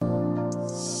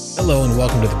Hello and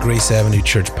welcome to the Grace Avenue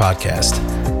Church podcast.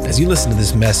 As you listen to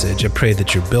this message, I pray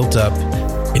that you're built up,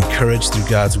 encouraged through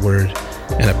God's word,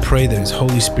 and I pray that His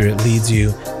Holy Spirit leads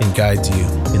you and guides you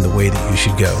in the way that you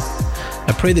should go.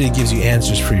 I pray that He gives you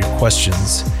answers for your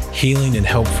questions, healing and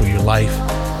help for your life.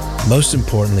 Most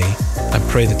importantly, I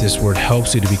pray that this word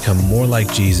helps you to become more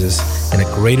like Jesus and a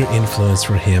greater influence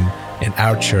for Him in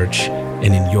our church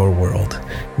and in your world.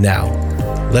 Now,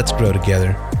 let's grow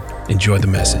together. Enjoy the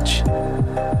message.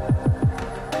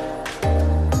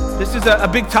 This is a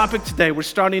big topic today. We're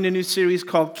starting a new series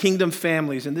called Kingdom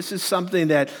Families, and this is something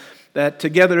that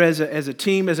together as a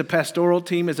team, as a pastoral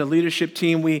team, as a leadership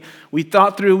team, we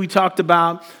thought through, we talked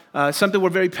about something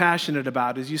we're very passionate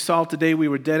about. As you saw today, we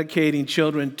were dedicating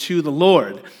children to the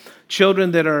Lord,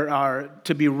 children that are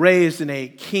to be raised in a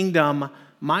kingdom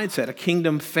mindset, a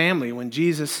kingdom family. When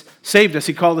Jesus saved us,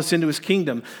 He called us into His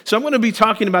kingdom. So I'm going to be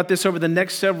talking about this over the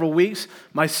next several weeks.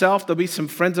 Myself, there'll be some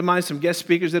friends of mine, some guest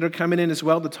speakers that are coming in as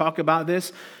well to talk about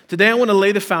this. Today I want to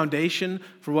lay the foundation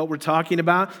for what we're talking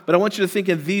about, but I want you to think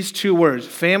of these two words,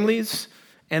 families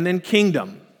and then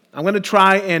kingdom. I'm going to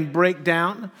try and break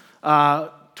down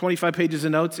 25 pages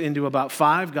of notes into about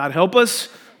 5. God help us.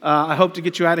 I hope to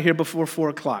get you out of here before 4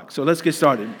 o'clock. So let's get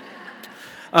started.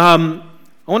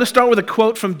 I want to start with a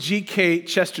quote from G.K.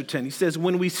 Chesterton. He says,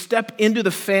 "When we step into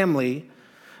the family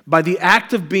by the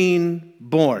act of being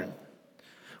born,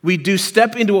 we do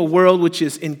step into a world which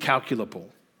is incalculable,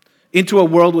 into a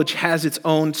world which has its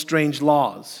own strange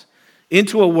laws,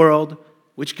 into a world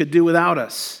which could do without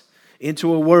us,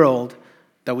 into a world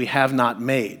that we have not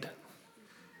made."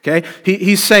 Okay?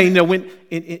 He's saying,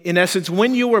 in essence,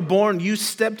 when you were born, you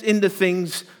stepped into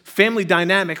things, family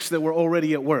dynamics that were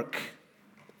already at work.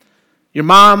 Your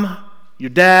mom, your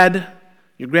dad,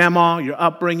 your grandma, your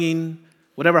upbringing,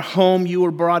 whatever home you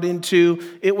were brought into,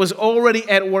 it was already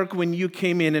at work when you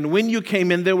came in. And when you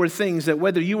came in, there were things that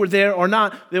whether you were there or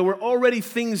not, there were already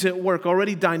things at work,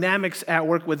 already dynamics at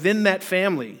work within that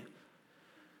family,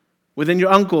 within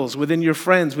your uncles, within your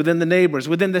friends, within the neighbors,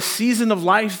 within the season of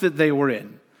life that they were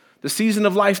in, the season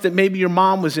of life that maybe your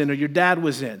mom was in or your dad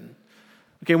was in.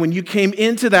 Okay, when you came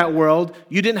into that world,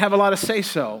 you didn't have a lot of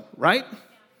say-so, right?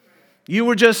 You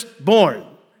were just born.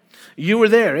 You were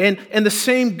there. And the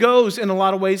same goes in a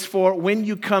lot of ways for when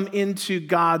you come into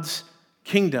God's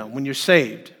kingdom, when you're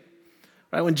saved.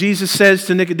 Right? When Jesus says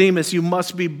to Nicodemus, you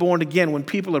must be born again. When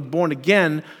people are born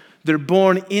again, they're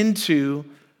born into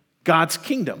God's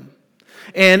kingdom.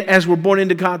 And as we're born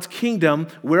into God's kingdom,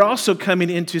 we're also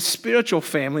coming into spiritual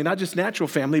family, not just natural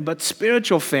family, but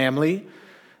spiritual family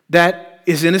that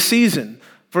is in a season.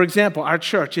 For example, our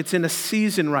church, it's in a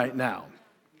season right now.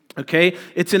 Okay,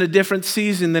 it's in a different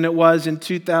season than it was in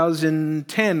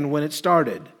 2010 when it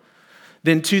started,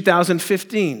 then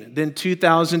 2015, then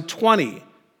 2020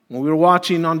 when we were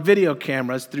watching on video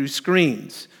cameras through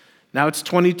screens. Now it's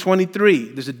 2023.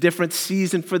 There's a different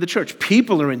season for the church.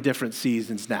 People are in different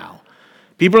seasons now.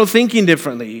 People are thinking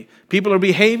differently. People are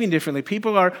behaving differently.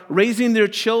 People are raising their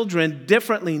children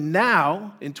differently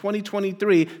now in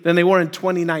 2023 than they were in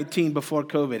 2019 before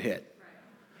COVID hit.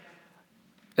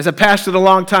 As a pastor a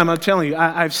long time, I'm telling you,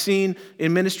 I've seen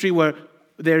in ministry where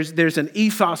there's an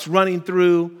ethos running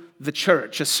through the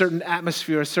church, a certain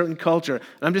atmosphere, a certain culture. And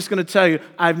I'm just going to tell you,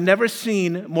 I've never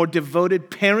seen more devoted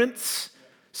parents,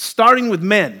 starting with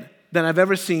men, than I've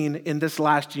ever seen in this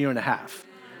last year and a half.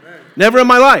 Amen. Never in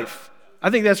my life. I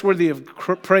think that's worthy of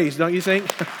praise, don't you think?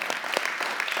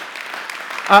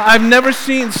 I've never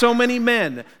seen so many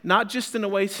men, not just in a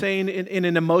way saying in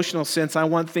an emotional sense, I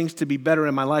want things to be better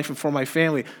in my life and for my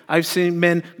family. I've seen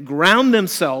men ground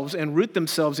themselves and root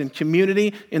themselves in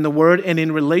community, in the Word, and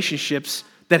in relationships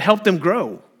that help them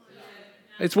grow.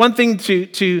 It's one thing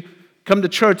to come to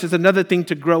church, it's another thing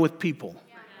to grow with people,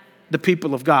 the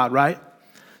people of God, right?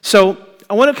 So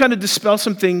I want to kind of dispel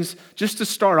some things just to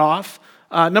start off.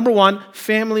 Number one,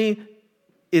 family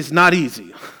is not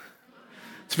easy.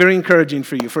 It's very encouraging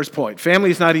for you. First point, family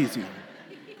is not easy.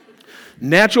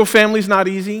 Natural family is not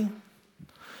easy.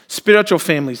 Spiritual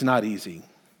family is not easy.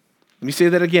 Let me say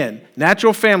that again.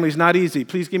 Natural family is not easy.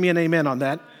 Please give me an amen on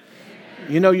that.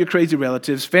 Amen. You know your crazy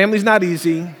relatives. Family's not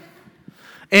easy.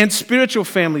 And spiritual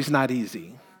family is not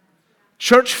easy.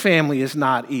 Church family is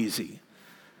not easy.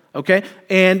 Okay?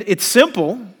 And it's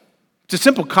simple. It's a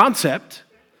simple concept,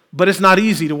 but it's not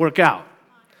easy to work out.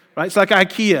 Right? It's like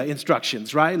IKEA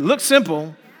instructions, right? It looks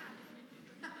simple.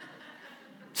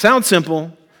 Sounds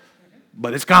simple,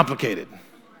 but it's complicated,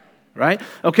 right?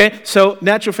 Okay, so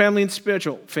natural family and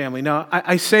spiritual family. Now,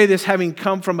 I say this having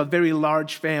come from a very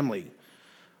large family,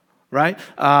 right?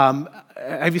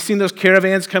 Have you seen those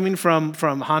caravans coming from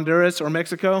Honduras or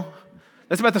Mexico?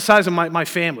 That's about the size of my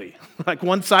family, like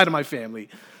one side of my family.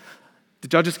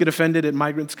 Did y'all just get offended at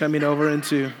migrants coming over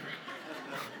into...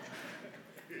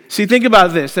 See, think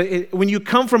about this. When you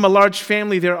come from a large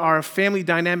family, there are family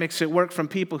dynamics at work from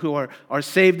people who are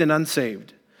saved and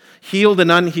unsaved, healed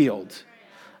and unhealed,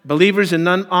 believers and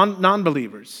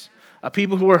non-believers,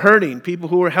 people who are hurting, people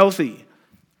who are healthy,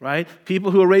 right?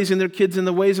 People who are raising their kids in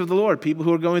the ways of the Lord, people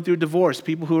who are going through divorce,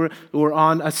 people who are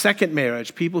on a second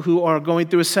marriage, people who are going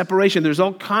through a separation. There's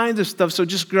all kinds of stuff. So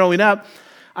just growing up,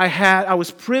 I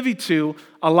was privy to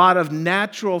a lot of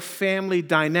natural family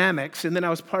dynamics, and then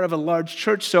I was part of a large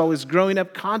church, so I was growing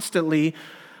up constantly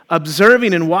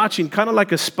observing and watching, kind of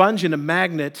like a sponge and a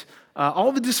magnet,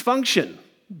 all the dysfunction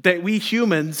that we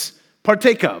humans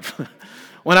partake of.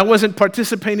 When I wasn't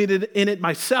participating in it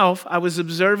myself, I was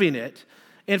observing it,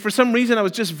 and for some reason I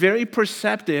was just very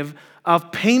perceptive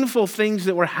of painful things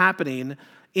that were happening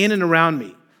in and around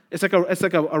me. It's like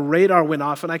a radar went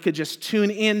off, and I could just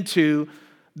tune into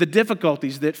the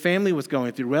difficulties that family was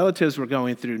going through, relatives were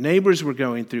going through, neighbors were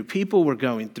going through, people were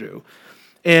going through.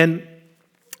 And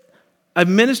I've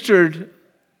ministered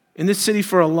in this city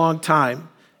for a long time,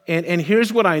 and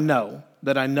here's what I know.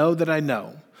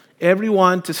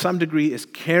 Everyone, to some degree, is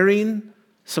carrying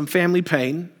some family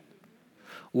pain,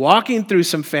 walking through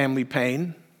some family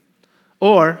pain,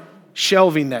 or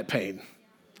shelving that pain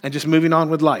and just moving on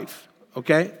with life,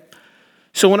 okay?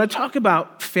 So when I talk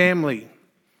about family,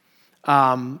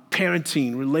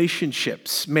 parenting,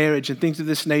 relationships, marriage, and things of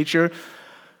this nature,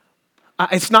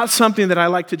 it's not something that I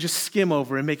like to just skim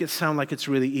over and make it sound like it's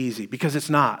really easy, because it's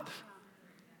not.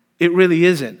 It really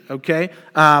isn't, okay?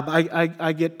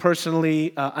 I get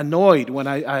personally annoyed when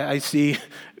I see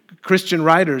Christian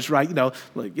writers write,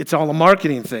 like it's all a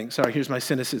marketing thing. Sorry, here's my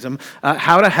cynicism.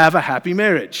 How to have a happy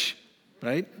marriage,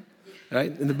 right?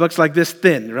 And the book's like this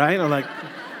thin, right? I'm like,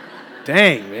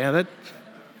 dang, man,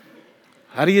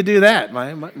 how do you do that?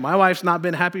 My wife's not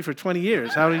been happy for 20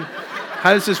 years. How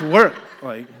does this work?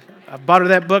 Like, I bought her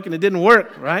that book and it didn't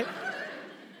work, right?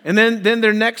 And then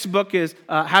their next book is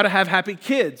How to Have Happy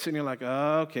Kids. And you're like,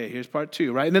 oh, okay, here's part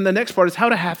 2, right? And then the next part is How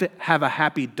to Have a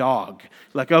Happy Dog.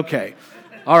 Like, okay,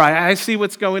 all right, I see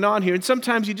what's going on here. And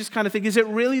sometimes you just kind of think, is it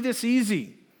really this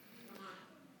easy?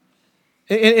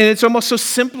 And it's almost so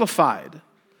simplified.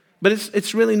 But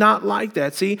it's really not like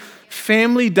that. See,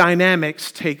 family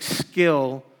dynamics take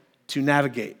skill to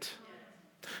navigate.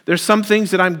 There's some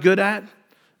things that I'm good at,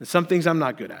 and some things I'm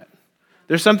not good at.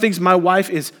 There's some things my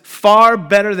wife is far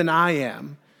better than I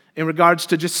am in regards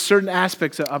to just certain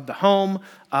aspects of the home,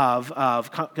 of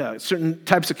certain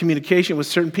types of communication with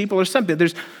certain people or something.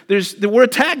 We're a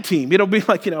tag team. It'll be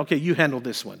like, okay, you handle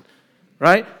this one.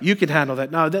 Right? You can handle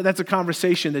that. No, that's a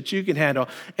conversation that you can handle.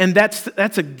 And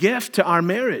that's a gift to our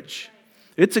marriage.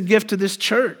 It's a gift to this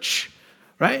church,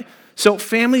 right? So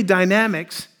family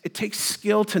dynamics, it takes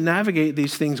skill to navigate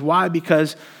these things. Why?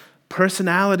 Because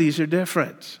personalities are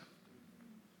different.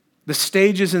 The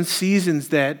stages and seasons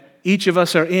that each of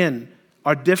us are in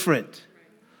are different.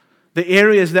 The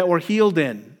areas that we're healed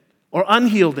in or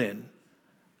unhealed in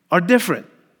are different.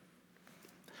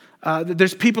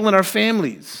 There's people in our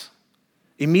families,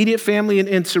 immediate family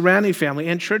and surrounding family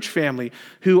and church family,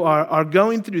 who are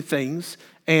going through things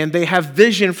and they have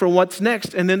vision for what's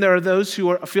next. And then there are those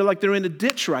who feel like they're in a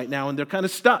ditch right now and they're kind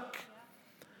of stuck.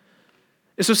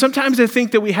 And so sometimes I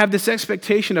think that we have this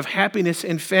expectation of happiness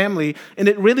in family, and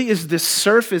it really is this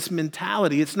surface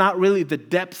mentality. It's not really the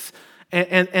depth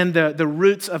and the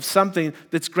roots of something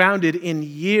that's grounded in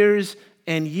years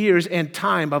and years and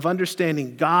time of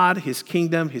understanding God, His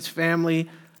kingdom, His family,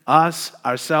 us,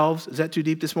 ourselves. Is that too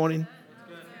deep this morning?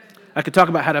 I could talk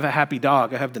about how to have a happy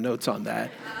dog. I have the notes on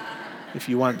that, if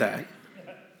you want that.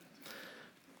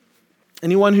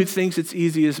 Anyone who thinks it's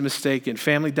easy is mistaken.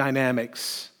 Family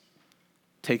dynamics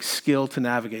takes skill to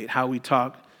navigate. How we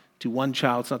talk to one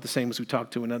child is not the same as we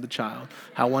talk to another child.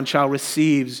 How one child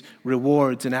receives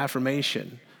rewards and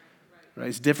affirmation, right?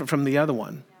 It's different from the other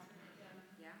one.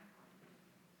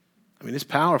 I mean, it's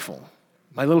powerful.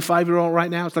 My little 5-year-old right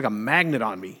now, it's like a magnet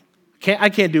on me. I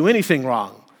can't do anything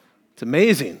wrong. It's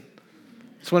amazing.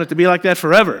 I just want it to be like that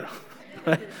forever.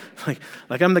 Right?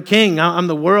 Like I'm the king, I'm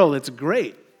the world. It's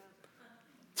great.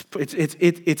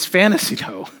 It's fantasy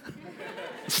though.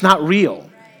 It's not real.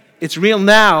 It's real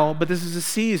now, but this is a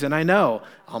season. I know.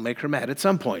 I'll make her mad at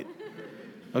some point.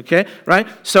 Okay? Right?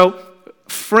 So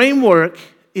framework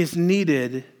is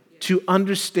needed to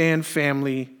understand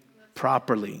family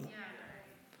properly.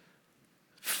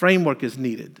 Framework is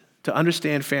needed to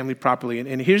understand family properly.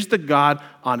 And here's the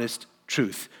God-honest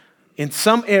truth. In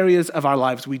some areas of our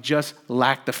lives, we just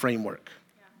lack the framework.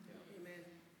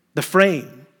 The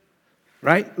frame.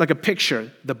 right? Like a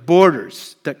picture, the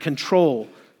borders that control,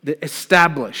 that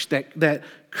establish, that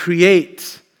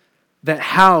create, that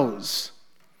house,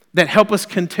 that help us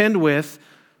contend with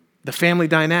the family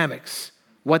dynamics.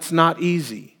 What's not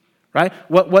easy, right?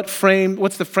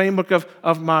 What's the framework of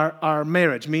our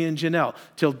marriage, me and Janelle?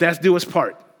 Till death do us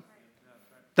part.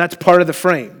 That's part of the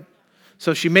frame.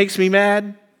 So she makes me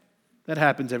mad. That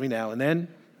happens every now and then.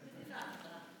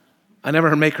 I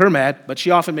never make her mad, but she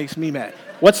often makes me mad.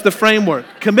 What's the framework?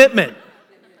 Commitment.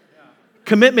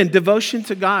 Commitment, devotion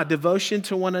to God, devotion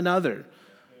to one another,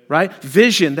 right?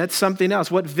 Vision, that's something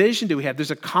else. What vision do we have? There's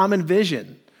a common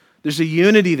vision. There's a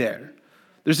unity there.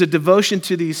 There's a devotion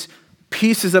to these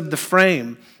pieces of the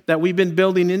frame that we've been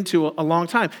building into a long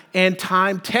time. And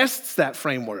time tests that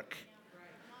framework,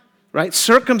 right?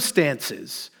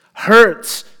 Circumstances,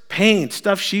 hurts, pain,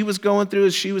 stuff she was going through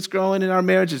as she was growing in our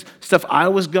marriages, stuff I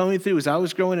was going through as I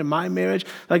was growing in my marriage.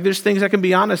 Like there's things I can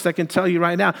be honest, I can tell you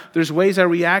right now. There's ways I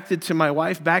reacted to my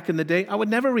wife back in the day. I would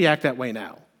never react that way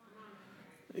now.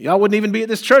 Y'all wouldn't even be at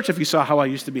this church if you saw how I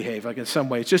used to behave, like in some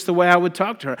way. It's just the way I would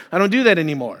talk to her. I don't do that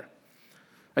anymore.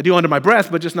 I do under my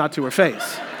breath, but just not to her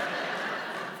face.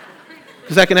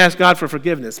 Because I can ask God for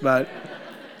forgiveness, but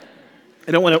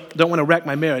I don't want to wreck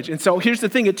my marriage. And so here's the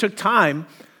thing, it took time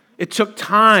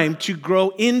to grow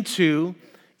into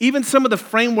even some of the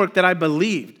framework that I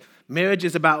believed. Marriage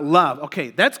is about love. Okay,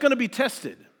 that's going to be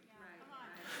tested.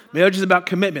 Marriage is about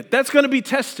commitment. That's going to be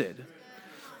tested.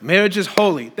 Marriage is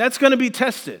holy. That's going to be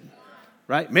tested,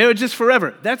 right? Marriage is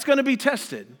forever. That's going to be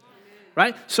tested,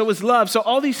 right? So is love. So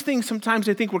all these things, sometimes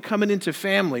I think we're coming into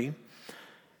family.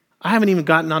 I haven't even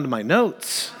gotten onto my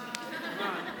notes.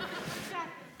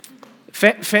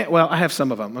 Well, I have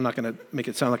some of them. I'm not going to make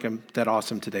it sound like I'm that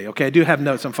awesome today, okay? I do have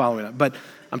notes I'm following up, but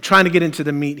I'm trying to get into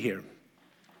the meat here,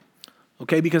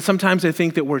 okay? Because sometimes I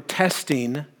think that we're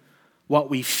testing what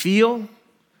we feel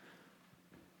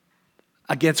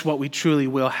against what we truly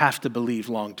will have to believe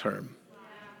long term.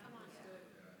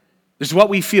 This is what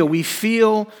we feel. We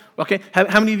feel, okay,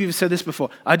 how many of you have said this before?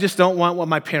 I just don't want what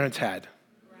my parents had.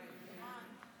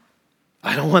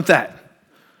 I don't want that.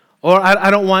 Or I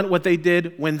don't want what they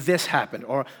did when this happened.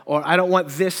 Or I don't want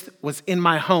this was in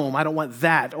my home. I don't want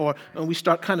that. And we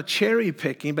start kind of cherry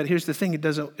picking, but here's the thing, it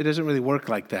doesn't really work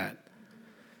like that.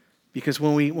 Because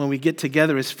when we get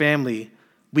together as family,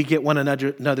 we get one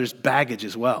another's baggage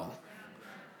as well.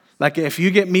 Like if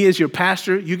you get me as your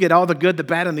pastor, you get all the good, the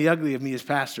bad, and the ugly of me as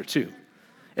pastor too.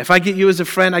 If I get you as a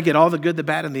friend, I get all the good, the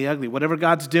bad, and the ugly. Whatever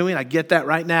God's doing, I get that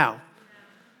right now.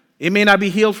 It may not be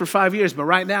healed for 5 years, but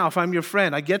right now, if I'm your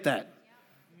friend, I get that.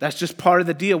 That's just part of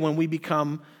the deal when we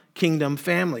become kingdom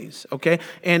families, okay?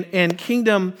 And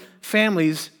kingdom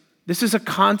families, this is a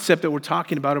concept that we're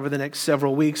talking about over the next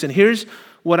several weeks. And here's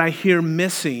what I hear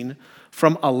missing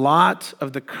from a lot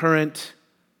of the current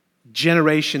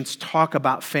generations talk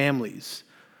about families,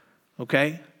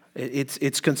 okay?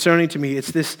 It's concerning to me.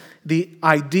 It's the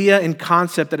idea and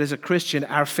concept that as a Christian,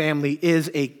 our family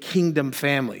is a kingdom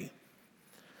family.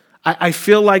 I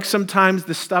feel like sometimes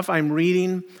the stuff I'm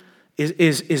reading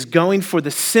is going for the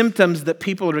symptoms that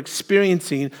people are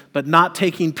experiencing, but not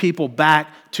taking people back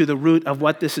to the root of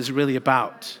what this is really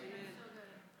about.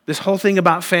 This whole thing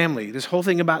about family, this whole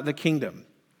thing about the kingdom,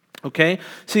 okay?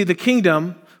 See, the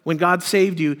kingdom, when God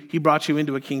saved you, he brought you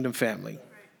into a kingdom family.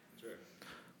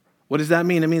 What does that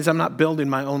mean? It means I'm not building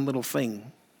my own little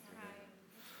thing.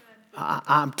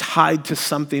 I'm tied to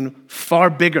something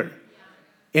far bigger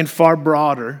and far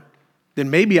broader than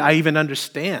maybe I even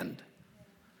understand.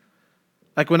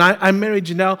 Like when I married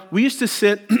Janelle, we used to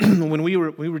sit, when we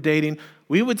were dating,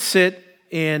 we would sit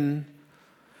in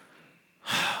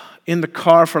the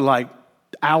car for like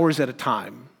hours at a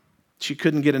time. She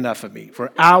couldn't get enough of me.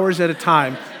 For hours at a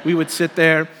time, we would sit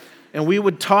there and we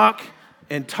would talk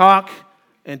and talk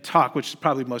and talk, which is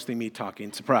probably mostly me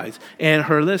talking, surprise, and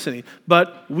her listening.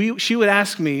 But she would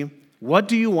ask me, what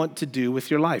do you want to do with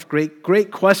your life?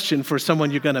 Great question for someone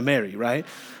you're going to marry, right?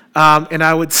 And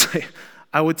I would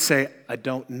say, I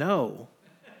don't know.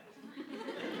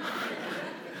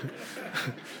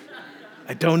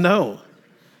 I don't know.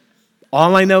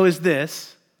 All I know is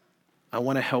this, I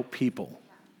want to help people.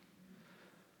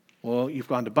 Well, you've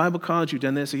gone to Bible college, you've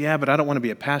done this. Yeah, but I don't want to be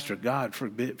a pastor. God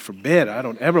forbid, I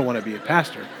don't ever want to be a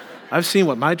pastor. I've seen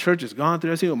what my church has gone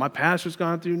through. I've seen what my pastor's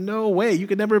gone through. No way. You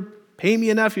could never pay me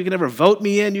enough. You can never vote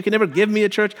me in. You can never give me a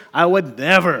church. I would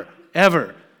never,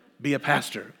 ever be a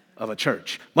pastor of a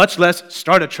church, much less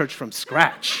start a church from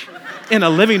scratch in a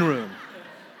living room.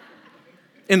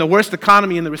 in the worst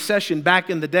economy in the recession back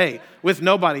in the day with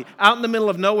nobody, out in the middle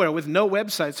of nowhere with no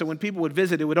website. So when people would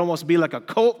visit, it would almost be like a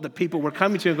cult that people were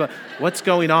coming to and go, what's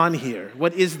going on here?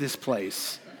 What is this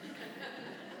place?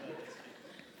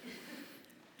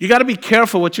 You got to be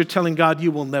careful what you're telling God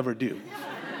you will never do.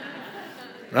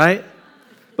 Right?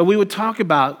 But we would talk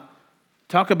about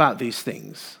these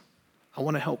things. I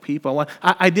want to help people.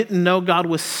 I didn't know God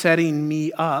was setting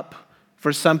me up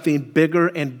for something bigger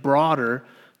and broader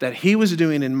that he was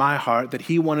doing in my heart, that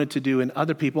he wanted to do in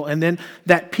other people, and then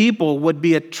that people would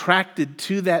be attracted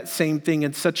to that same thing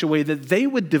in such a way that they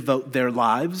would devote their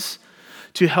lives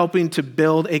to helping to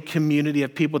build a community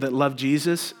of people that love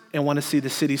Jesus and want to see the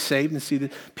city saved and see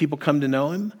the people come to know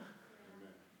him.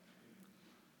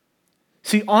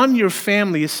 See, on your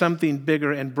family is something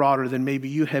bigger and broader than maybe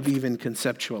you have even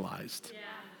conceptualized.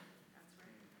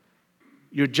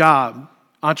 Your job,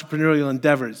 entrepreneurial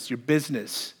endeavors, your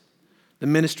business, the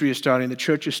ministry you're starting, the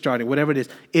church you're starting, whatever it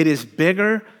is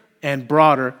bigger and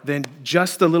broader than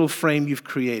just the little frame you've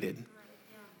created.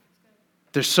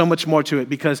 There's so much more to it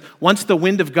because once the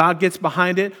wind of God gets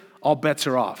behind it, all bets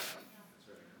are off.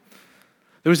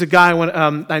 There was a guy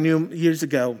I knew him years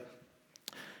ago,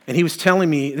 and he was telling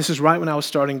me, this is right when I was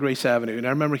starting Grace Avenue, and I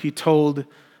remember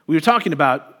we were talking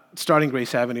about starting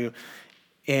Grace Avenue,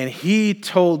 and he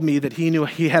told me that he knew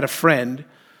he had a friend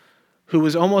who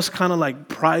was almost kind of like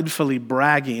pridefully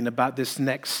bragging about this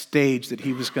next stage that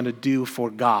he was going to do for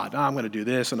God. I'm going to do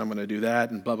this, and I'm going to do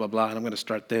that, and blah, blah, blah, and I'm going to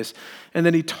start this. And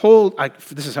then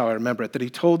this is how I remember it, that he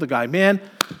told the guy, man,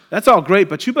 that's all great,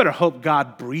 but you better hope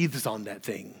God breathes on that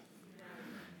thing.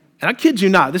 And I kid you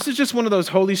not, this is just one of those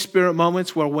Holy Spirit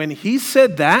moments where when he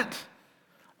said that,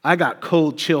 I got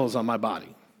cold chills on my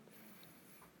body.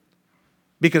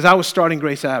 Because I was starting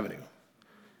Grace Avenue.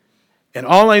 And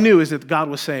all I knew is that God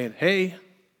was saying, hey,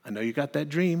 I know you got that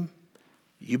dream.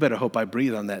 You better hope I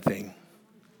breathe on that thing.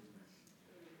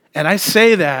 And I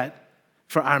say that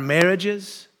for our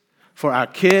marriages, for our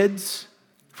kids,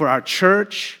 for our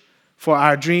church, for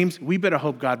our dreams. We better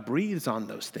hope God breathes on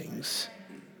those things.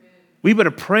 We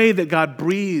better pray that God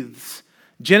breathes.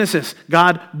 Genesis,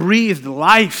 God breathed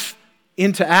life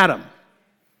into Adam.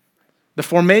 The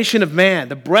formation of man,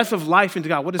 the breath of life into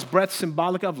God. What is breath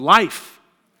symbolic of? Life.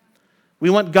 We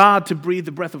want God to breathe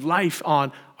the breath of life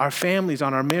on our families,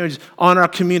 on our marriages, on our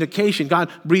communication. God,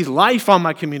 breathe life on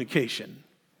my communication.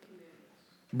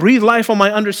 Breathe life on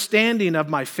my understanding of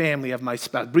my family, of my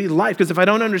spouse. Breathe life, because if I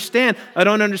don't understand, I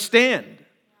don't understand.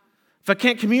 If I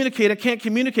can't communicate, I can't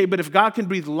communicate. But if God can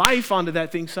breathe life onto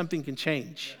that thing, something can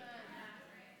change.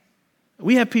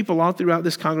 We have people all throughout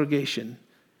this congregation,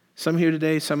 some here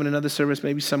today, some in another service,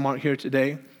 maybe some aren't here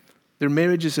today. Their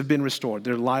marriages have been restored.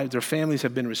 Their lives, their families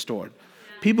have been restored.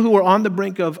 People who are on the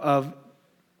brink of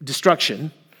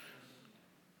destruction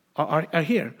are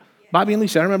here. Bobby and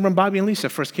Lisa. I remember when Bobby and Lisa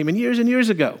first came in years and years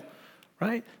ago,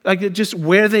 right? Like just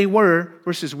where they were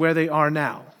versus where they are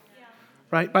now,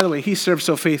 right? By the way, he served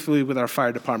so faithfully with our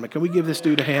fire department. Can we give this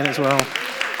dude a hand as well?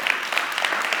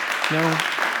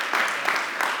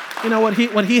 You know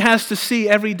what he has to see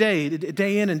every day,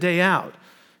 day in and day out.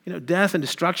 You know, death and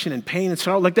destruction and pain and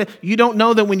sorrow like that. You don't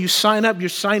know that when you sign up, you're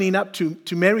signing up to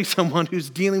marry someone who's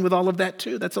dealing with all of that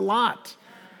too. That's a lot.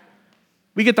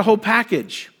 We get the whole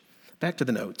package. Back to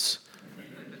the notes.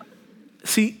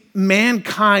 See,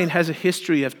 mankind has a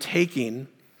history of taking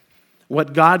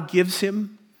what God gives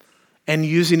him and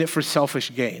using it for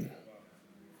selfish gain.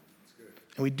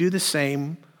 And we do the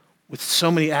same with so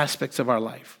many aspects of our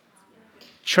life.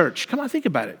 Church, come on, think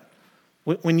about it.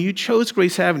 When you chose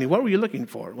Grace Avenue, what were you looking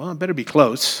for? Well, it better be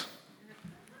close.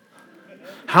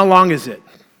 How long is it?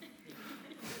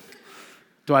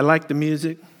 Do I like the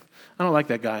music? I don't like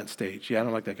that guy on stage. Yeah, I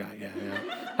don't like that guy. Yeah.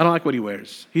 I don't like what he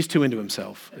wears. He's too into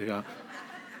himself.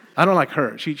 I don't like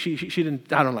her. She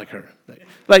didn't. I don't like her.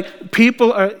 Like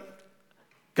people are.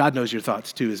 God knows your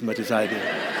thoughts too, as much as I do.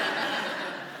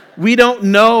 We don't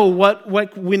know what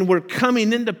when we're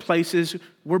coming into places,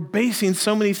 we're basing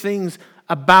so many things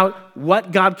about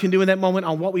what God can do in that moment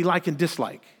on what we like and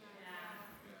dislike.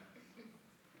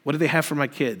 What do they have for my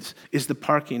kids? Is the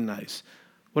parking nice?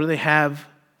 What do they have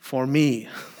for me?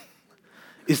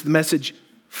 Is the message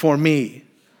for me?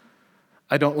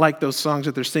 I don't like those songs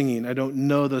that they're singing. I don't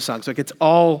know those songs. Like it's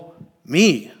all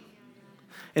me.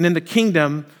 And in the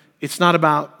kingdom, it's not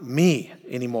about me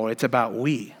anymore. It's about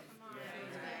we.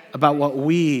 About what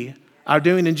we are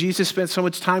doing. And Jesus spent so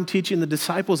much time teaching the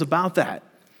disciples about that.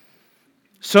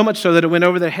 So much so that it went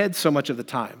over their heads so much of the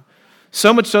time.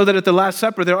 So much so that at the Last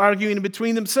Supper, they're arguing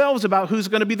between themselves about who's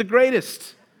going to be the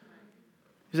greatest.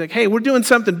 He's like, hey, we're doing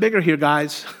something bigger here,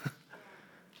 guys.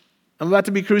 I'm about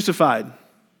to be crucified.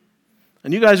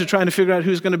 And you guys are trying to figure out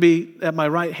who's going to be at my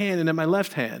right hand and at my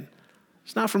left hand.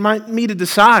 It's not for me to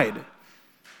decide.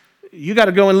 You got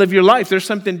to go and live your life. There's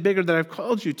something bigger that I've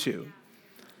called you to.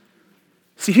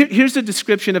 See, here's the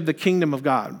description of the kingdom of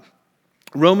God.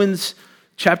 Romans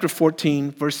chapter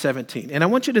 14, verse 17. And I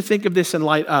want you to think of this in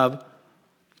light of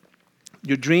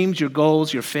your dreams, your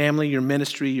goals, your family, your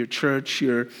ministry, your church,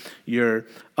 your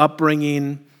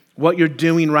upbringing, what you're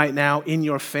doing right now in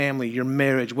your family, your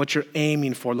marriage, what you're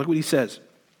aiming for. Look what he says.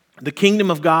 The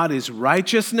kingdom of God is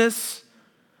righteousness,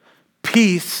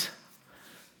 peace,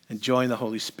 and joy in the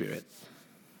Holy Spirit.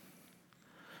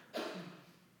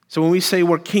 So when we say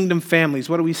we're kingdom families,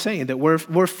 what are we saying? That we're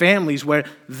families where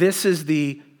this is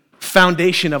the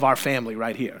foundation of our family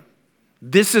right here.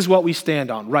 This is what we stand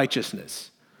on,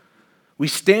 righteousness. We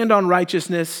stand on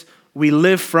righteousness. We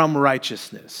live from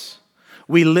righteousness.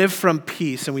 We live from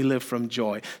peace and we live from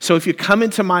joy. So if you come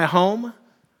into my home,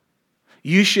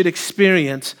 you should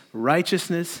experience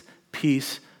righteousness,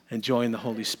 peace, and joy in the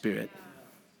Holy Spirit.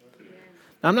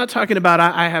 Now, I'm not talking about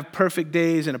I have perfect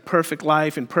days and a perfect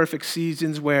life and perfect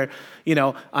seasons where,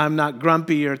 I'm not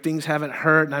grumpy or things haven't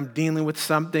hurt and I'm dealing with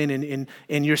something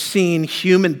and you're seeing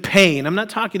human pain. I'm not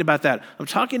talking about that. I'm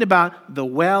talking about the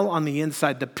well on the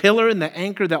inside. The pillar and the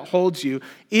anchor that holds you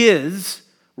is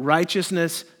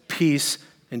righteousness, peace,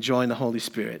 and joy in the Holy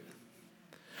Spirit.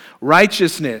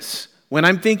 Righteousness, when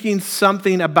I'm thinking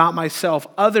something about myself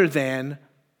other than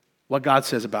what God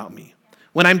says about me.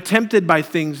 When I'm tempted by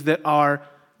things that are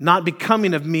not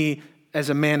becoming of me as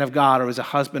a man of God or as a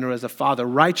husband or as a father,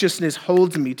 righteousness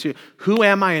holds me to who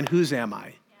am I and whose am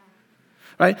I?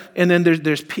 Right? And then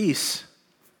there's peace.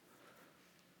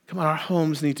 Come on, our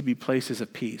homes need to be places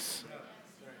of peace.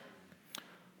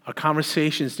 Our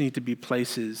conversations need to be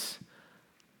places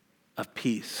of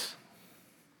peace.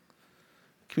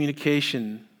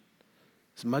 Communication,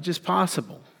 as much as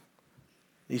possible,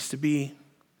 needs to be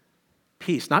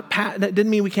peace. That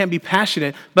didn't mean we can't be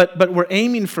passionate, but we're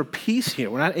aiming for peace here.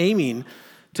 We're not aiming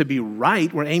to be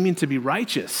right. We're aiming to be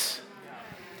righteous.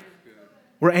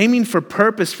 We're aiming for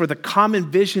purpose, for the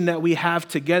common vision that we have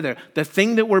together, the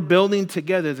thing that we're building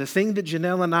together, the thing that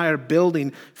Janelle and I are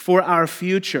building for our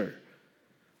future,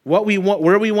 what we want,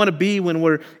 where we want to be when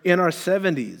we're in our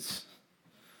 70s.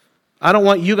 I don't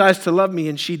want you guys to love me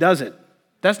and she doesn't.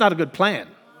 That's not a good plan.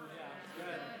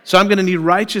 So I'm going to need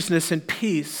righteousness and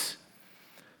peace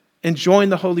and join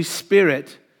the Holy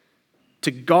Spirit to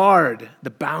guard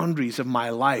the boundaries of my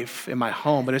life and my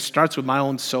home. But it starts with my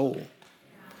own soul.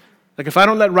 Like if I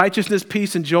don't let righteousness,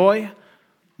 peace, and joy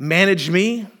manage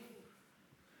me,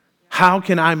 how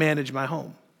can I manage my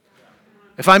home?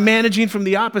 If I'm managing from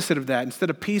the opposite of that,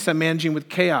 instead of peace, I'm managing with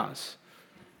chaos.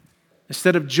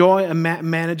 Instead of joy, I'm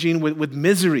managing with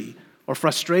misery or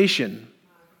frustration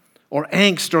or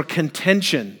angst or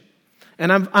contention.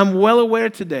 And I'm well aware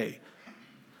today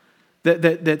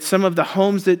that some of the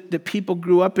homes that people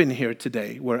grew up in here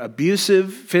today were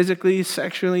abusive physically,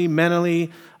 sexually,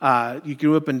 mentally. You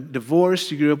grew up in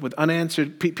divorce. You grew up with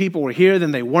unanswered people were here,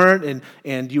 then they weren't,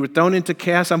 and you were thrown into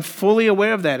chaos. I'm fully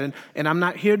aware of that, and I'm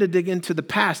not here to dig into the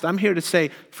past. I'm here to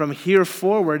say, from here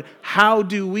forward, how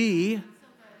do we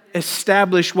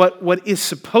establish what is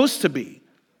supposed to be?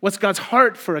 What's God's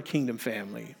heart for a kingdom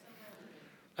family?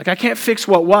 Like, I can't fix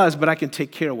what was, but I can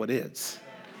take care of what is.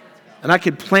 And I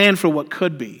can plan for what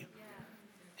could be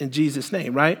in Jesus'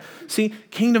 name, right? See,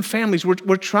 kingdom families,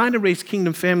 we're trying to raise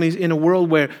kingdom families in a world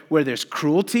where there's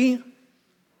cruelty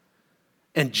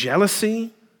and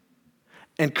jealousy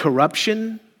and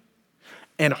corruption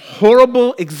and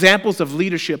horrible examples of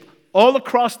leadership all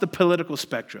across the political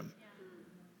spectrum.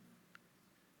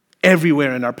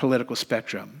 Everywhere in our political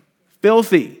spectrum.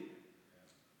 Filthy.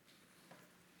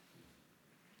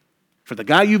 For the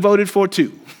guy you voted for,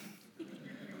 too.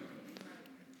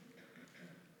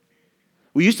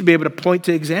 We used to be able to point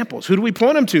to examples. Who do we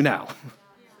point them to now?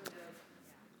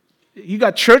 You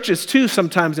got churches, too,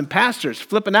 sometimes, and pastors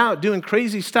flipping out, doing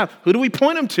crazy stuff. Who do we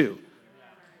point them to?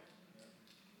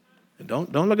 And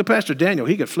don't look at Pastor Daniel.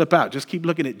 He could flip out. Just keep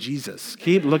looking at Jesus.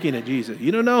 Keep looking at Jesus.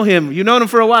 You don't know him. You've known him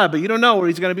for a while, but you don't know where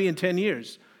he's going to be in 10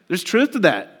 years. There's truth to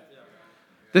that.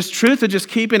 There's truth to just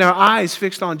keeping our eyes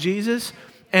fixed on Jesus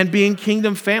and being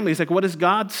kingdom families. Like, what does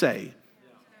God say?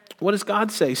 What does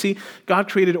God say? See, God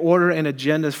created order and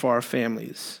agendas for our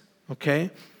families, okay?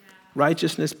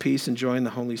 Righteousness, peace, and joy in the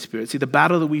Holy Spirit. See, the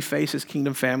battle that we face as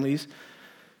kingdom families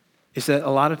is that a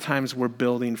lot of times we're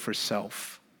building for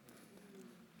self.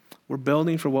 We're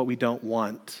building for what we don't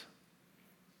want.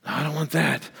 I don't want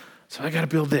that, so I got to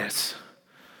build this.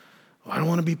 Well, I don't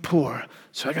want to be poor,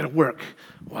 so I got to work.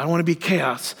 Well, I don't want to be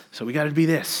chaos, so we got to be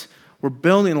this. We're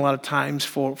building a lot of times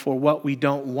for what we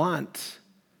don't want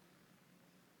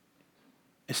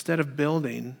instead of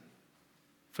building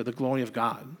for the glory of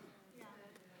God,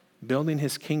 building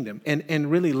his kingdom, and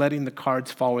really letting the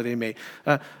cards fall where they may.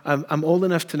 I'm old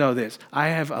enough to know this. I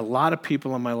have a lot of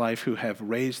people in my life who have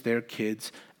raised their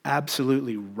kids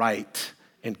absolutely right,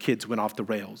 and kids went off the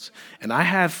rails. And I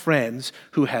have friends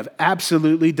who have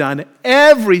absolutely done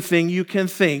everything you can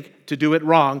think to do it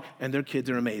wrong, and their kids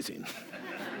are amazing.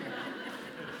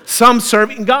 Some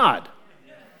serving God.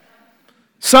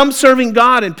 Some serving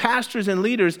God and pastors and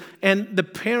leaders, and the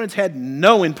parents had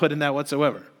no input in that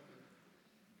whatsoever.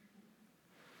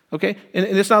 Okay? And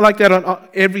it's not like that on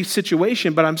every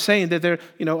situation, but I'm saying that there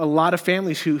are a lot of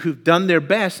families who've done their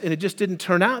best, and it just didn't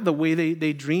turn out the way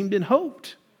they dreamed and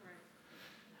hoped.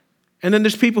 And then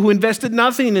there's people who invested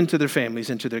nothing into their families,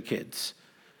 into their kids.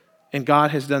 And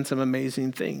God has done some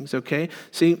amazing things, okay?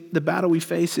 See, the battle we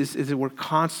face is that we're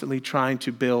constantly trying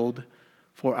to build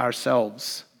for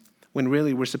ourselves when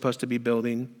really we're supposed to be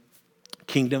building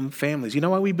kingdom families. You know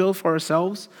why we build for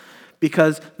ourselves?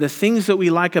 Because the things that we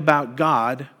like about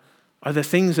God are the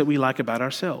things that we like about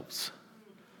ourselves.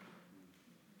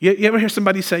 You ever hear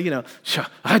somebody say,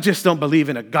 I just don't believe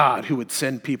in a God who would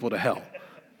send people to hell?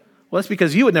 Well, that's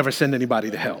because you would never send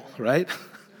anybody to hell, right?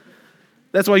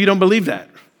 That's why you don't believe that.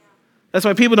 That's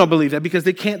why people don't believe that, because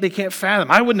they can't fathom.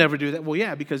 I would never do that. Well,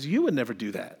 yeah, because you would never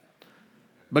do that.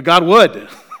 But God would.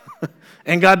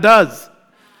 And God does.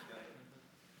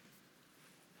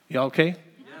 Y'all okay?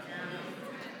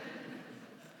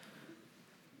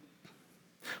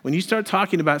 When you start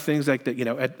talking about things like that,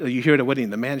 you hear at a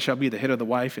wedding, the man shall be the head of the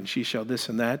wife, and she shall this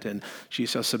and that, and she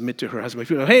shall submit to her husband.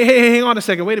 Hey, hang on a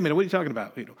second. Wait a minute. What are you talking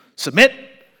about? Submit?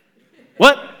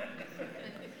 What?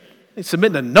 They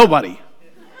submit to nobody.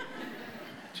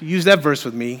 So use that verse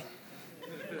with me.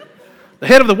 The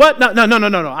head of the what? No.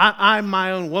 I'm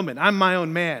my own woman. I'm my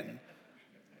own man.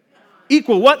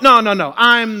 Equal what? No.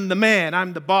 I'm the man.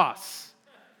 I'm the boss.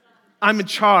 I'm in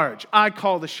charge. I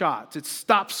call the shots. It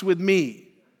stops with me.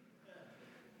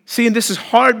 See, and this is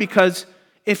hard because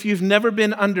if you've never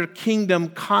been under kingdom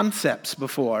concepts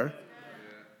before,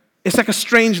 it's like a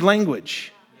strange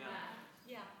language.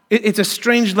 It's a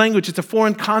strange language. It's a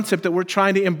foreign concept that we're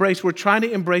trying to embrace. We're trying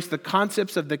to embrace the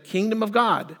concepts of the kingdom of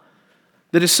God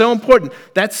that is so important.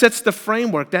 That sets the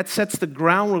framework. That sets the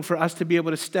groundwork for us to be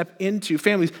able to step into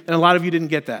families. And a lot of you didn't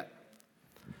get that.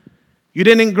 You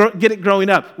didn't get it growing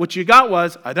up. What you got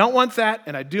was, I don't want that,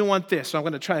 and I do want this. So I'm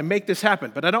going to try and make this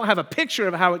happen. But I don't have a picture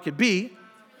of how it could be.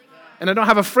 And I don't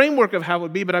have a framework of how it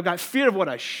would be, but I've got fear of what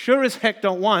I sure as heck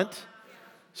don't want.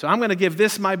 So I'm going to give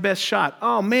this my best shot.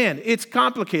 Oh, man, it's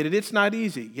complicated. It's not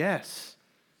easy. Yes,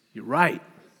 you're right.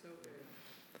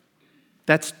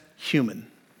 That's human.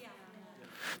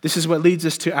 This is what leads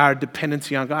us to our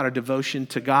dependency on God, our devotion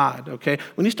to God, okay?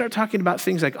 When you start talking about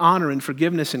things like honor and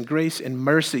forgiveness and grace and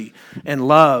mercy and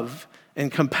love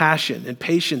and compassion and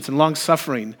patience and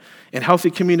long-suffering and healthy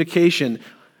communication,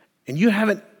 and you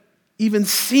haven't even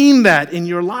seen that in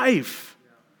your life,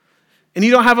 and you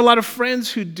don't have a lot of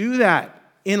friends who do that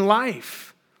in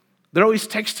life. They're always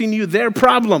texting you their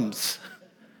problems.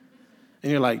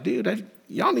 And you're like, dude,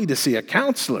 y'all need to see a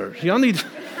counselor. Y'all need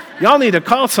to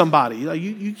call somebody.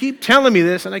 You keep telling me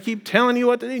this, and I keep telling you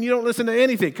what to do, and you don't listen to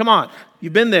anything. Come on.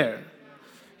 You've been there.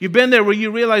 You've been there where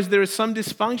you realize there is some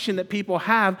dysfunction that people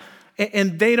have,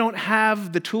 and they don't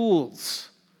have the tools,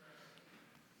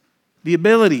 the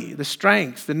ability, the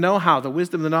strength, the know-how, the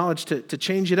wisdom, the knowledge to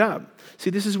change it up. See,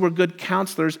 this is where good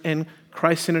counselors and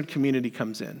Christ-centered community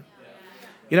comes in.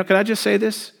 Can I just say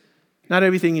this? Not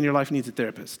everything in your life needs a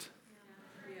therapist.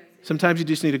 Sometimes you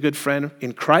just need a good friend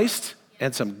in Christ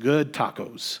and some good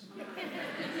tacos.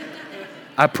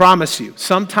 I promise you.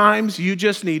 Sometimes you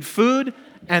just need food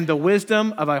and the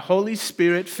wisdom of a Holy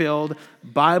Spirit-filled,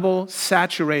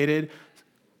 Bible-saturated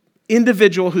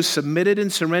individual who's submitted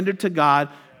and surrendered to God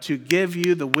to give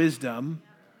you the wisdom,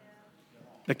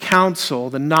 the counsel,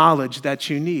 the knowledge that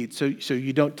you need so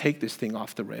you don't take this thing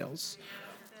off the rails,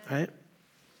 right?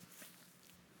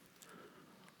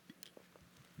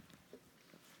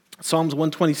 Psalms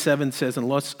 127 says,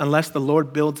 unless the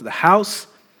Lord builds the house,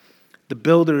 the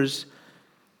builders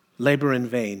labor in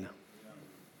vain.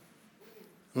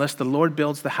 Unless the Lord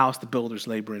builds the house, the builders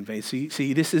labor in vain.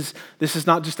 See, this is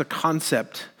not just a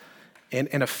concept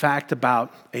and a fact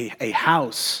about a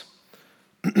house,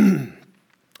 a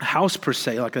house per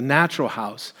se, like a natural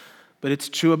house, but it's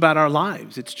true about our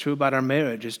lives. It's true about our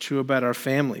marriage. It's true about our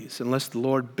families. Unless the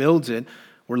Lord builds it,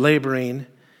 we're laboring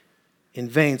in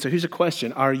vain. So here's a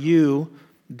question. Are you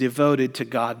devoted to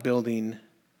God building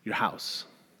your house?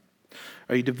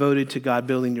 Are you devoted to God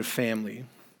building your family?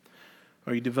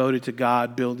 Are you devoted to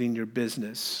God building your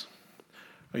business?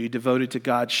 Are you devoted to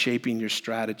God shaping your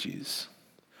strategies?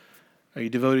 Are you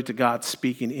devoted to God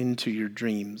speaking into your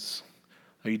dreams?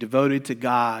 Are you devoted to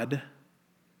God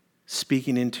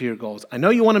speaking into your goals? I know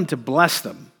you want him to bless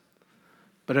them,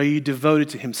 but are you devoted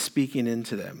to him speaking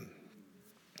into them?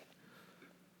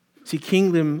 See,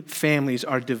 kingdom families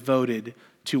are devoted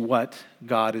to what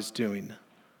God is doing.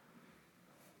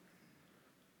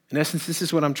 In essence, this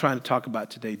is what I'm trying to talk about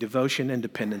today: devotion and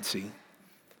dependency.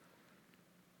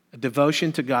 A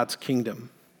devotion to God's kingdom.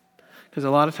 Because a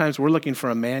lot of times we're looking for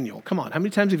a manual. Come on, how many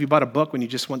times have you bought a book when you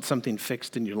just want something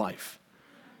fixed in your life?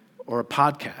 Or a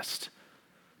podcast,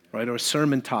 right? Or a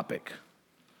sermon topic,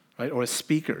 right? Or a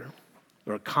speaker,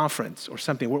 or a conference, or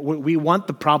something. We want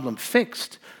the problem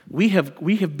fixed. We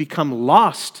have become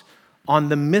lost on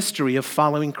the mystery of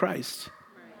following Christ.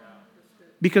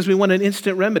 Because we want an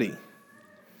instant remedy.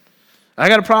 I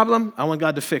got a problem, I want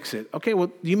God to fix it. Okay,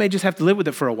 well, you may just have to live with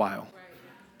it for a while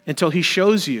until he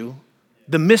shows you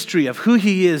the mystery of who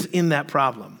he is in that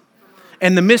problem,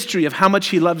 and the mystery of how much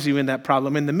he loves you in that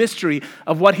problem, and the mystery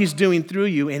of what he's doing through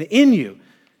you and in you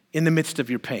in the midst of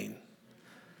your pain.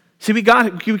 See, we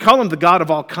call him the God of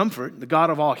all comfort, the God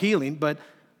of all healing, but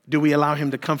do we allow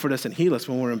him to comfort us and heal us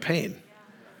when we're in pain?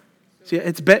 See,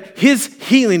 his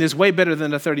healing is way better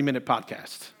than a 30-minute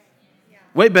podcast.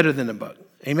 Way better than a book.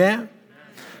 Amen?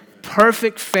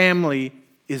 Perfect family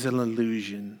is an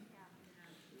illusion.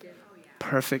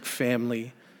 Perfect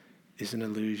family is an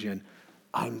illusion.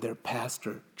 I'm their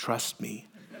pastor. Trust me.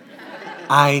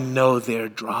 I know their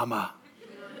drama.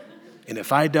 And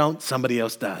if I don't, somebody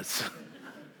else does.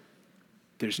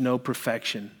 There's no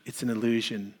perfection. It's an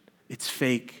illusion. It's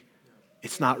fake.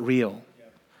 It's not real.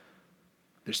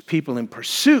 There's people in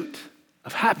pursuit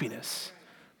of happiness,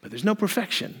 but there's no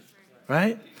perfection,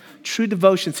 right? True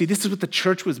devotion. See, this is what the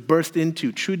church was birthed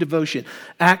into, true devotion.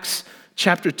 Acts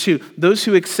chapter 2, those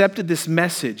who accepted this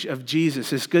message of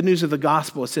Jesus, this good news of the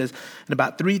gospel, it says, and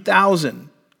about 3,000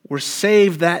 were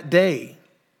saved that day.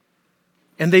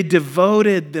 And they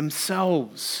devoted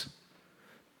themselves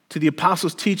to the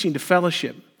apostles' teaching, to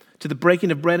fellowship, to the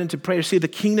breaking of bread and to prayer. See, the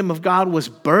kingdom of God was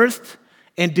birthed,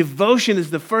 and devotion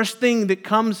is the first thing that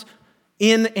comes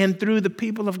in and through the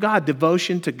people of God.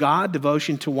 Devotion to God,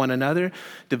 devotion to one another,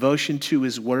 devotion to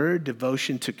his word,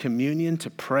 devotion to communion, to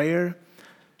prayer,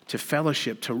 to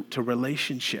fellowship, to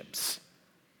relationships.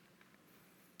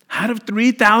 How do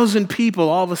 3,000 people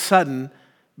all of a sudden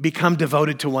become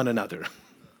devoted to one another?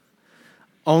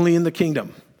 Only in the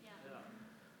kingdom.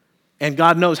 And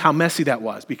God knows how messy that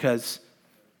was, because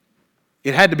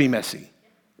it had to be messy.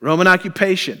 Roman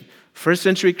occupation, first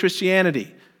century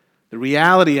Christianity, the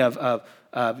reality of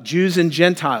Jews and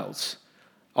Gentiles,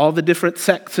 all the different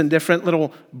sects and different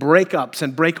little breakups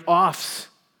and break-offs,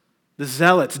 the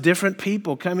zealots, different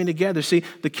people coming together. See,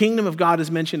 the kingdom of God is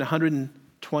mentioned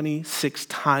 126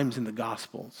 times in the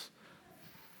Gospels,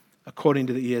 according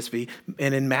to the ESV,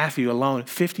 and in Matthew alone,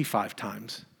 55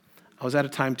 times. I was out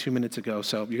of time 2 minutes ago,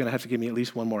 so you're going to have to give me at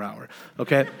least one more hour,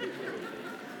 okay?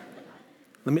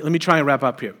 Let me try and wrap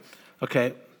up here,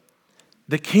 okay?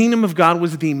 The kingdom of God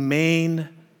was the main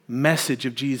message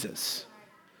of Jesus.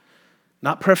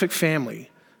 Not perfect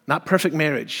family, not perfect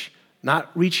marriage,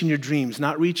 not reaching your dreams,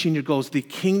 not reaching your goals. The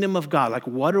kingdom of God, like,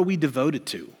 what are we devoted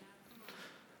to?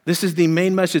 This is the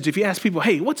main message. If you ask people,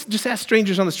 hey, just ask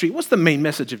strangers on the street, what's the main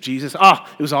message of Jesus?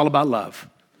 It was all about love.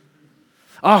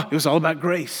 It was all about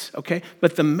grace, okay?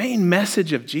 But the main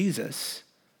message of Jesus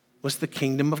was the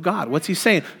kingdom of God. What's he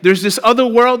saying? There's this other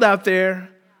world out there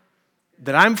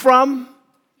that I'm from,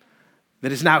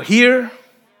 that is now here,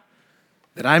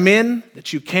 that I'm in,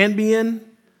 that you can be in,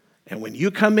 and when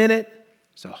you come in it,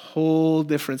 it's a whole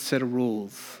different set of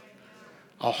rules,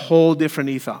 a whole different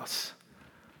ethos,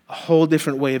 a whole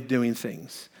different way of doing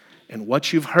things. And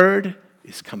what you've heard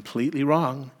is completely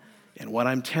wrong, and what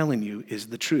I'm telling you is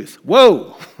the truth.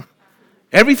 Whoa!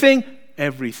 Everything?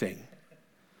 Everything.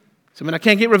 So when I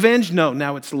can't get revenge? No,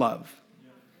 now it's love.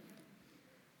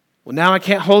 Well, now I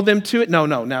can't hold them to it? No,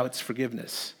 now it's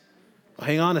forgiveness. Well,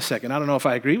 hang on a second. I don't know if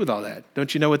I agree with all that.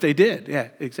 Don't you know what they did? Yeah,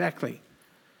 exactly.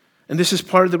 And this is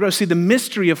part of the growth. See, the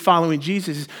mystery of following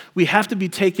Jesus is we have to be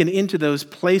taken into those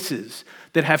places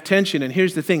that have tension. And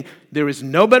here's the thing. There is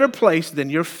no better place than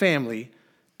your family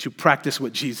to practice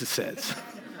what Jesus says.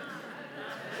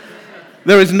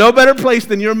 There is no better place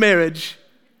than your marriage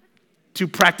to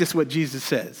practice what Jesus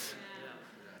says.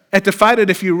 And to fight it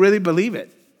if you really believe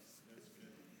it.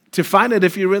 To fight it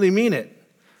if you really mean it.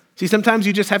 See, sometimes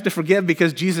you just have to forgive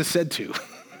because Jesus said to.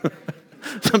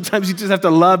 Sometimes you just have to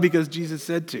love because Jesus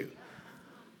said to.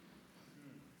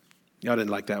 Y'all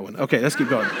didn't like that one. Okay, let's keep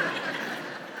going.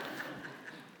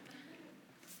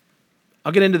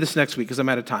 I'll get into this next week because I'm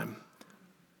out of time.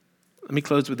 Let me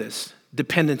close with this.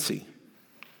 Dependency.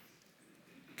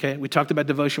 Okay, we talked about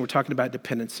devotion. We're talking about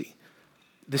dependency.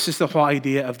 This is the whole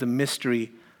idea of the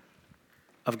mystery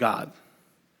of God.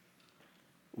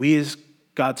 We as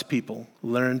God's people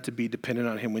learn to be dependent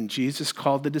on him. When Jesus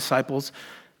called the disciples,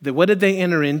 what did they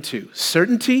enter into?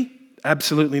 Certainty?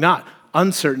 Absolutely not.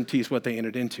 Uncertainty is what they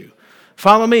entered into.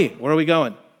 Follow me. Where are we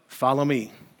going? Follow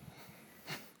me.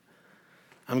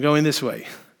 I'm going this way.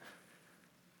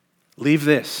 Leave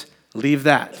this. Leave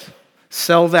that.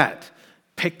 Sell that.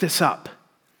 Pick this up.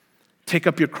 Take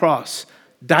up your cross.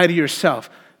 Die to yourself.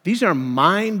 These are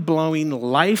mind-blowing,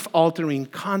 life-altering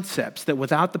concepts that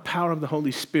without the power of the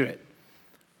Holy Spirit,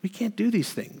 we can't do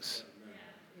these things.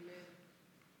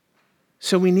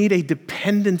 So we need a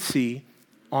dependency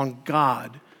on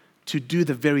God to do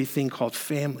the very thing called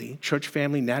family, church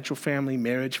family, natural family,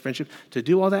 marriage, friendship. To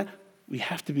do all that, we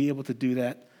have to be able to do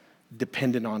that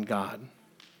dependent on God.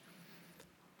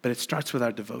 But it starts with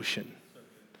our devotion.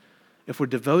 If we're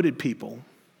devoted people,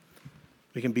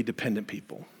 we can be dependent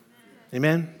people.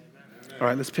 Amen? All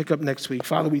right, let's pick up next week.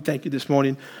 Father, we thank you this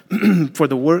morning for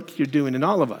the work you're doing in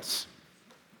all of us.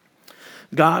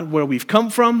 God, where we've come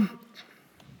from,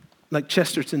 like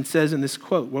Chesterton says in this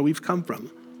quote, where we've come from,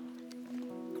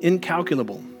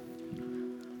 incalculable.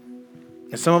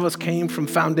 And some of us came from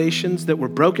foundations that were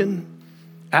broken,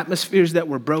 atmospheres that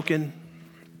were broken.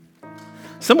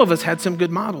 Some of us had some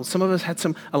good models. Some of us had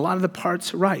a lot of the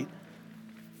parts right.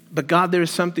 But God, there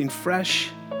is something fresh,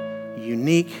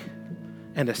 unique,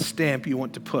 and a stamp you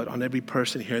want to put on every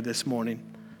person here this morning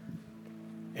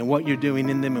and what you're doing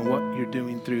in them and what you're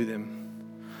doing through them.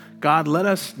 God, let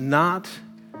us not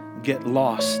get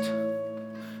lost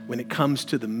when it comes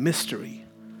to the mystery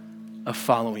of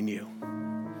following you.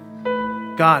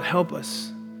 God, help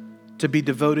us to be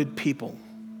devoted people,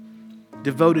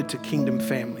 devoted to kingdom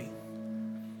family,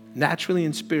 naturally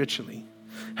and spiritually.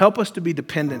 Help us to be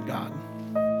dependent, God.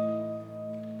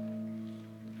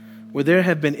 Where there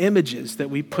have been images that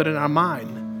we put in our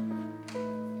mind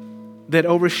that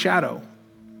overshadow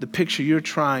the picture you're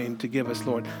trying to give us,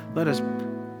 Lord, let us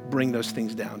bring those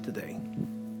things down today.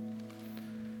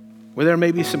 Where there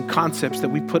may be some concepts that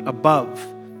we put above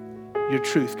your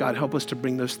truth, God, help us to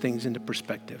bring those things into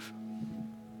perspective.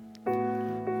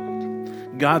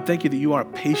 God, thank you that you are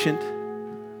a patient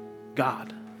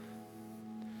God,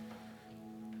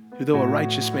 who though a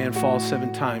righteous man falls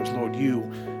 7 times, Lord, you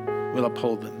will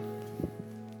uphold them.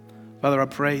 Father, I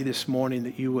pray this morning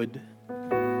that you would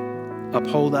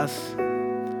uphold us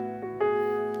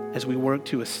as we work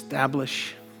to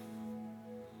establish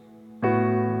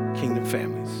kingdom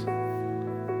families.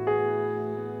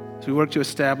 As we work to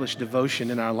establish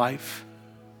devotion in our life.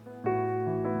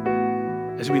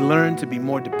 As we learn to be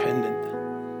more dependent.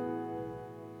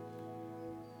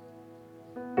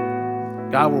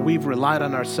 God, where we've relied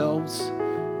on ourselves,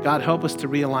 God, help us to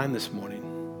realign this morning.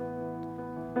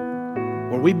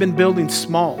 Where we've been building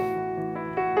small,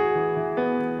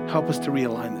 help us to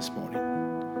realign this morning.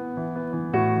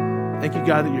 Thank you,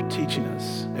 God, that you're teaching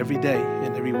us every day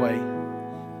in every way.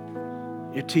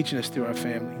 You're teaching us through our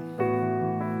family.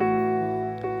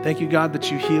 Thank you, God, that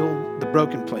you heal the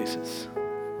broken places,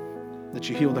 that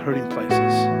you heal the hurting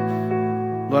places.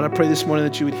 Lord, I pray this morning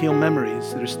that you would heal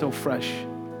memories that are still fresh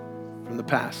from the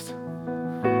past.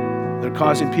 They're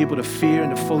causing people to fear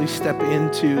and to fully step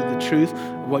into the truth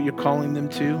of what you're calling them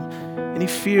to. Any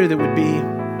fear that would be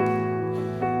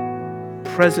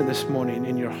present this morning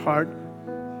in your heart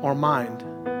or mind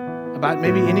about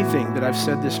maybe anything that I've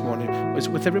said this morning, was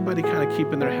with everybody kind of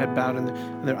keeping their head bowed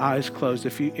and their eyes closed.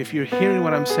 If you're hearing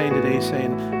what I'm saying today,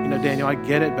 saying, Daniel, I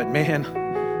get it, but man,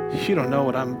 you don't know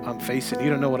what I'm facing. You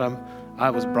don't know what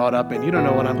I was brought up in. You don't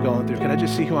know what I'm going through. Can I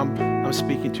just see who I'm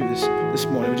speaking to this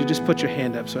morning? Would you just put your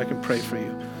hand up so I can pray for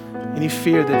you? Any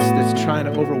fear that's trying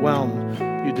to overwhelm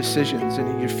your decisions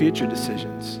and your future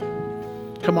decisions.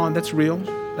 Come on, that's real.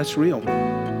 That's real.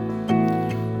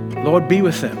 Lord, be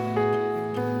with them.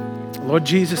 Lord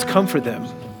Jesus, comfort them.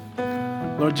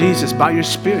 Lord Jesus, by your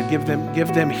Spirit, give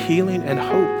them healing and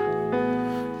hope.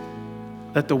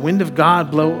 Let the wind of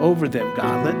God blow over them,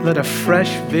 God. Let a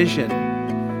fresh vision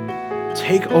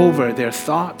take over their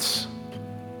thoughts,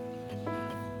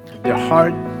 their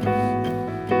heart,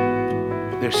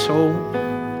 their soul,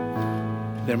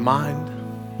 their mind.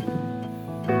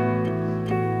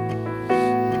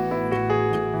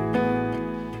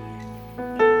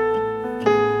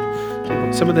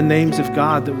 Some of the names of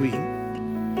God that we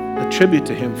attribute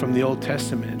to him from the Old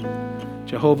Testament: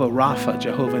 Jehovah Rapha,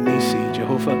 Jehovah Nisi,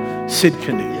 Jehovah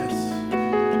Sidkenu. Yes.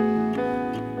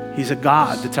 He's a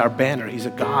God that's our banner. He's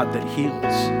a God that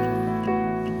heals.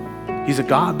 He's a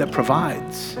God that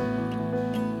provides.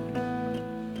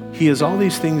 He is all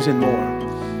these things and more.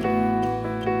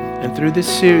 And through this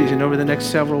series and over the next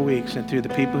several weeks and through the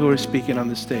people who are speaking on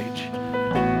the stage,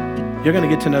 you're going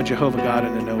to get to know Jehovah God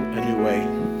in a new way.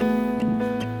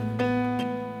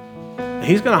 And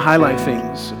He's going to highlight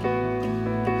things,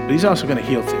 but He's also going to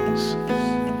heal things.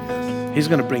 He's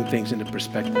going to bring things into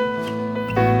perspective.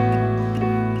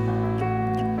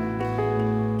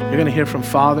 You're going to hear from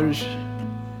fathers.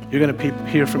 You're going to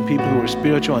hear from people who are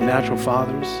spiritual and natural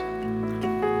fathers.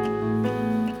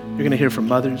 You're going to hear from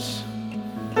mothers.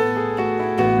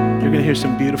 You're going to hear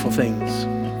some beautiful things.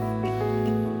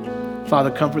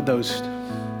 Father, comfort those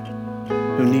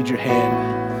who need your hand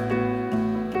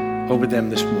over them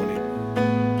this morning.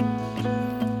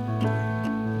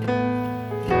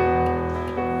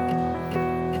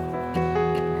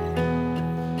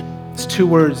 Two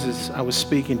words as I was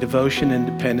speaking, devotion and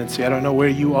dependency. I don't know where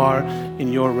you are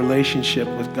in your relationship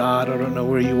with God. I don't know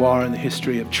where you are in the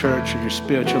history of church or your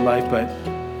spiritual life, but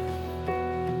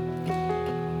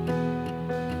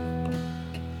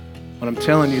what I'm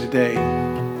telling you today,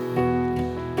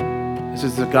 this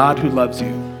is the God who loves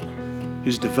you,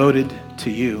 who's devoted to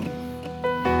you.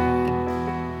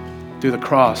 Through the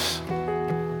cross,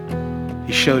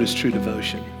 He showed His true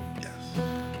devotion. Yes.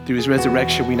 Through His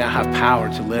resurrection, we now have power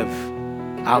to live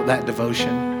out that devotion,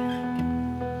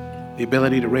 the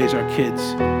ability to raise our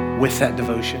kids with that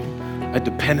devotion, a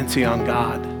dependency on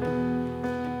God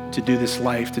to do this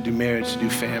life, to do marriage, to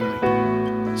do family,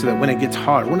 so that when it gets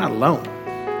hard, we're not alone.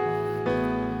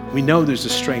 We know there's a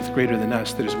strength greater than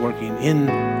us that is working in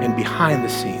and behind the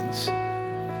scenes.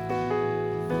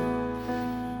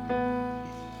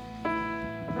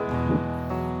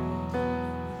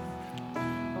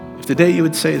 If today you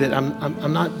would say that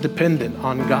I'm not dependent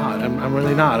on God, I'm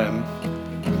really not.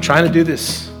 I'm trying to do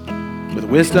this with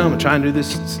wisdom. I'm trying to do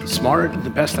this smart and the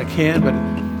best I can, but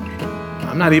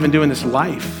I'm not even doing this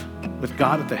life with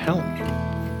God at the helm.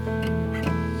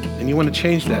 And you want to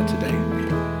change that today.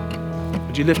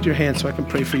 Would you lift your hand so I can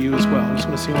pray for you as well? I just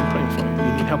want to see what I'm praying for you.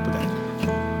 You need help with that.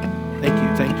 Thank you,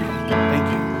 thank you, thank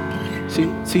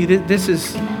you. See, this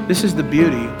is the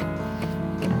beauty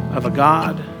of a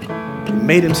God who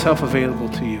made Himself available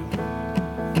to you.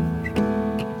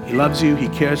 He loves you. He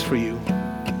cares for you.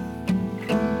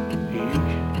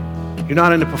 You're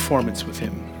not in a performance with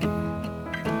Him.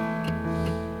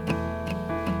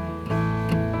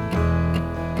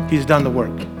 He's done the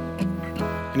work.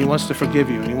 And He wants to forgive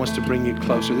you, and He wants to bring you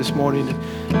closer. This morning,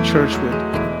 church,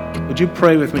 would you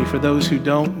pray with me for those who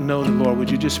don't know the Lord? Would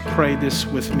you just pray this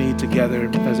with me together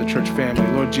as a church family?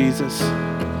 Lord Jesus,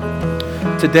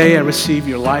 today I receive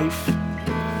your life,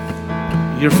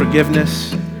 your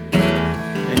forgiveness,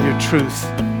 and your truth.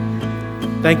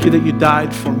 Thank you that you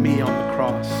died for me on the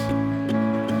cross,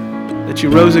 that you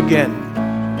rose again.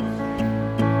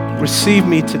 Receive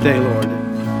me today, Lord.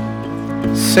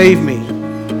 Save me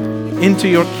into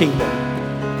your kingdom.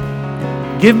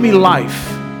 Give me life,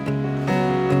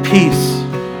 peace,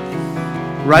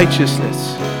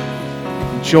 righteousness,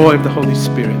 joy of the Holy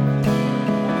Spirit.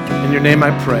 In your name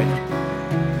I pray.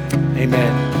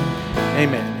 Amen.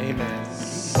 Amen. Amen.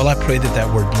 Well, I pray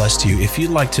that word blessed you. If you'd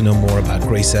like to know more about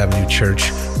Grace Avenue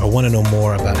Church or want to know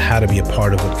more about how to be a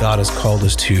part of what God has called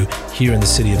us to here in the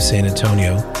city of San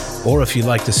Antonio, or if you'd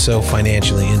like to sow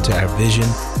financially into our vision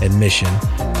and mission,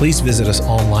 please visit us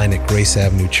online at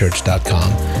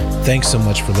graceavenuechurch.com. Thanks so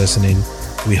much for listening.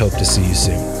 We hope to see you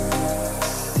soon.